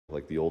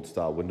like the old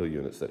style window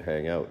units that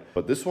hang out.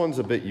 But this one's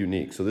a bit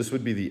unique. So this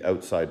would be the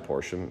outside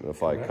portion.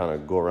 If I kind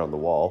of go around the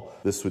wall,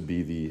 this would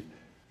be the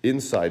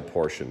inside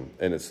portion,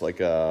 and it's like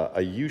a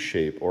U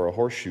shape or a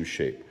horseshoe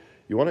shape.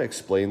 You want to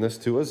explain this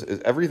to us? Is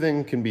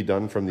everything can be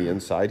done from the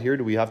inside here?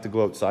 Do we have to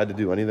go outside to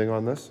do anything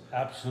on this?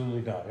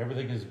 Absolutely not.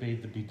 Everything is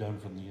made to be done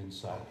from the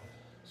inside.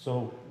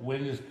 So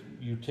when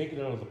you take it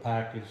out of the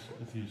package,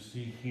 if you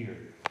see here,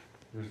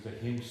 there's the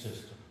hinge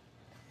system.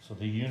 So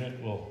the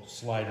unit will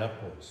slide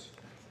upwards.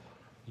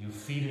 You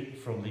feed it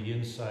from the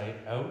inside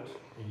out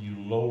and you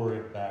lower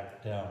it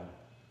back down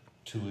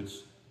to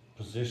its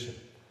position.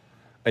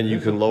 And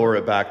you can lower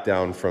it back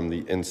down from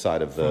the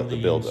inside of the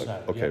building.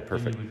 Inside, okay, yeah,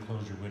 perfect. And you would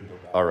close your window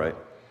back. All right.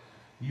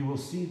 You will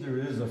see there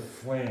is a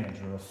flange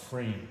or a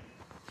frame.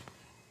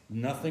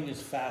 Nothing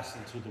is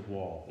fastened to the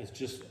wall. It's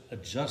just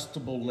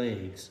adjustable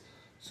legs.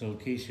 So in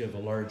case you have a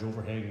large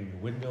overhang in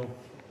your window,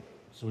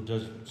 so it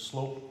doesn't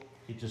slope,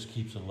 it just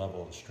keeps it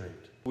level and straight.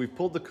 We've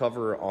pulled the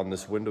cover on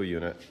this window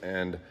unit,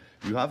 and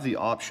you have the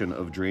option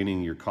of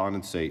draining your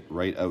condensate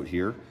right out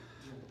here.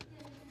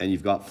 And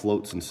you've got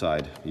floats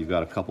inside. You've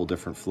got a couple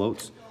different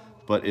floats,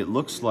 but it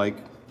looks like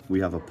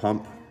we have a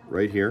pump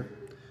right here.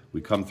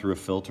 We come through a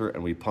filter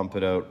and we pump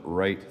it out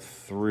right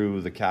through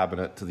the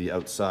cabinet to the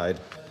outside.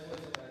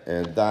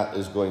 And that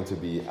is going to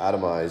be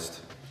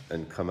atomized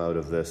and come out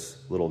of this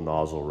little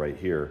nozzle right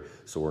here.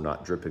 So we're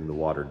not dripping the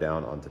water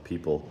down onto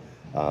people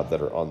that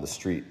are on the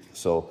street.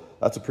 So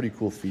that's a pretty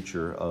cool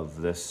feature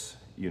of this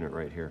unit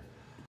right here.